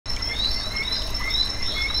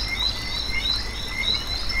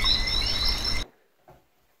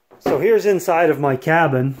here's inside of my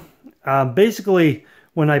cabin. Basically,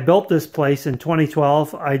 when I built this place in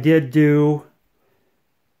 2012, I did do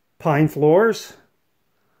pine floors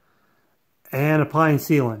and a pine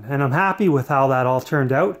ceiling. And I'm happy with how that all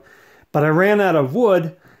turned out. But I ran out of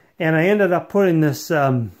wood, and I ended up putting this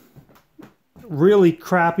really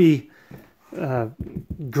crappy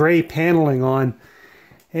gray paneling on.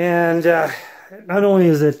 And not only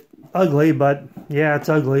is it ugly, but yeah, it's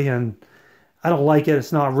ugly, and I don't like it.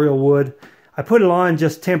 It's not real wood. I put it on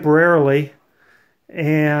just temporarily,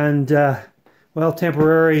 and well,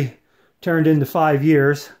 temporary turned into 5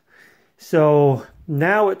 years. So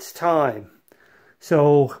now it's time.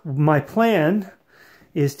 So my plan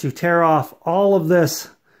is to tear off all of this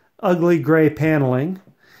ugly gray paneling,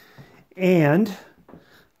 and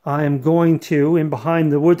I'm going to, in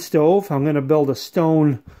behind the wood stove, I'm going to build a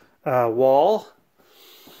stone wall,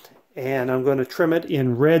 and I'm going to trim it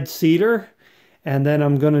in red cedar, and then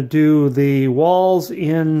I'm going to do the walls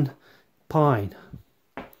in pine.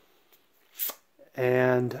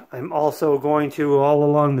 And I'm also going to, all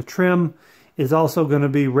along the trim, is also going to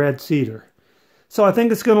be red cedar. So I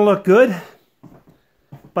think it's going to look good,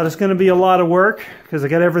 but it's going to be a lot of work because I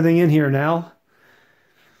got everything in here now.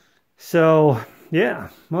 So yeah,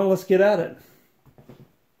 well, let's get at it.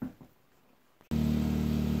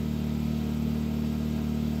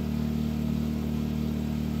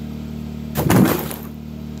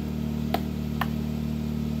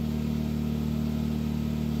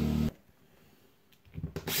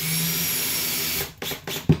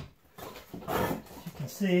 You can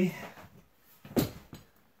see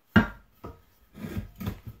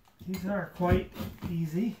these are quite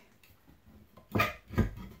easy to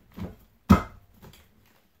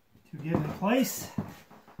get in place.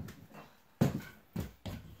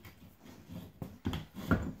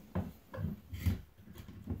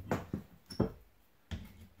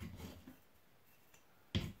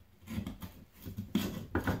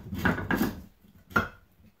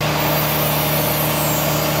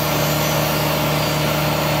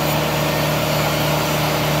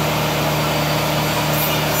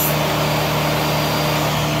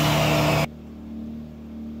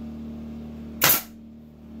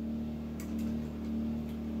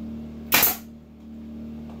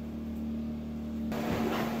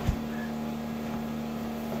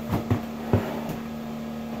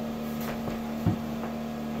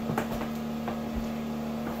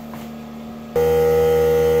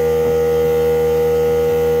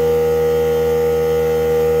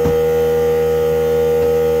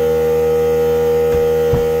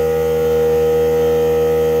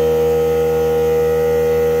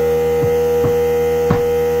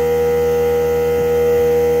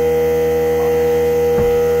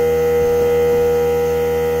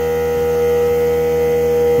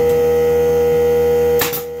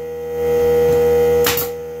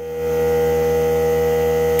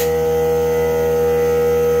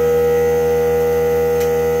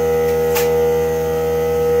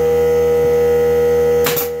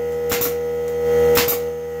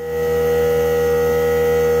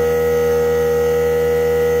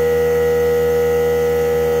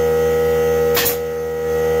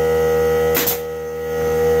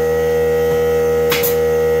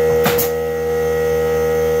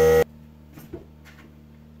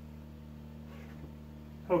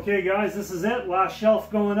 Okay guys, this is it. Last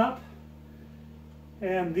shelf going up.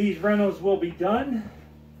 And these renos will be done.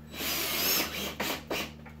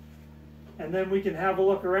 And then we can have a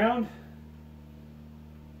look around.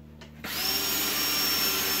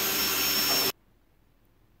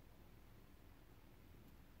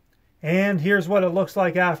 And here's what it looks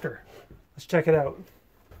like after. Let's check it out.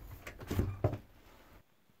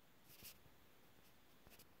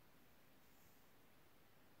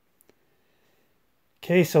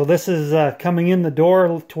 Okay, so this is coming in the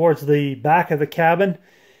door towards the back of the cabin.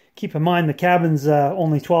 Keep in mind the cabin's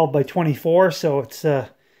only 12 by 24, so it's a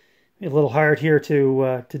little hard here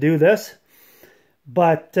to do this.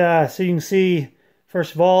 But so you can see,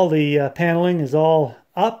 first of all, the paneling is all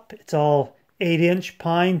up. It's all 8-inch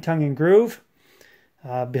pine tongue and groove.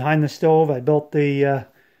 Behind the stove, I built the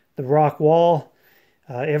rock wall.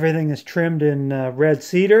 Everything is trimmed in red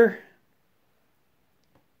cedar.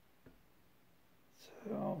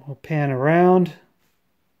 So we'll pan around.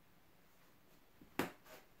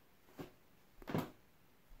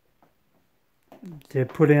 Did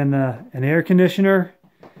put in an air conditioner.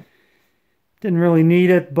 Didn't really need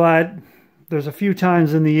it, but there's a few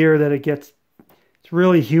times in the year that it's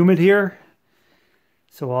really humid here.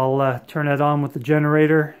 So I'll turn it on with the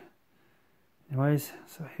generator. Anyways,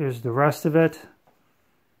 so here's the rest of it.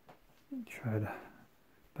 Try to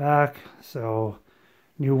back. So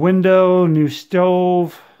New window, new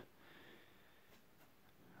stove,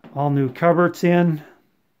 all new cupboards in.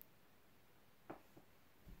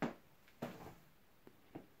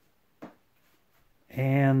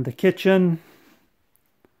 And the kitchen.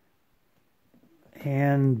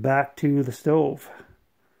 And back to the stove.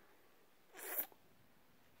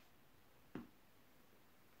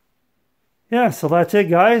 Yeah, so that's it,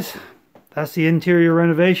 guys. That's the interior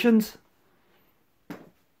renovations.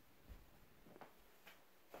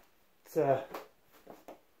 It's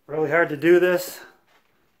really hard to do this.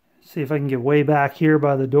 See if I can get way back here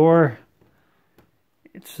by the door.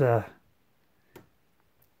 It's hard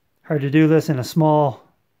to do this in a small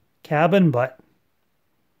cabin, but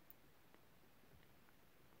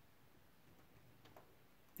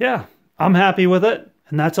yeah, I'm happy with it,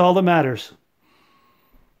 and that's all that matters.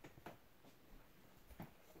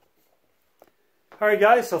 Alright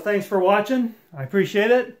guys, so thanks for watching. I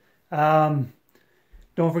appreciate it.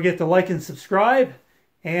 Don't forget to like and subscribe,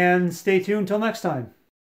 and stay tuned till next time.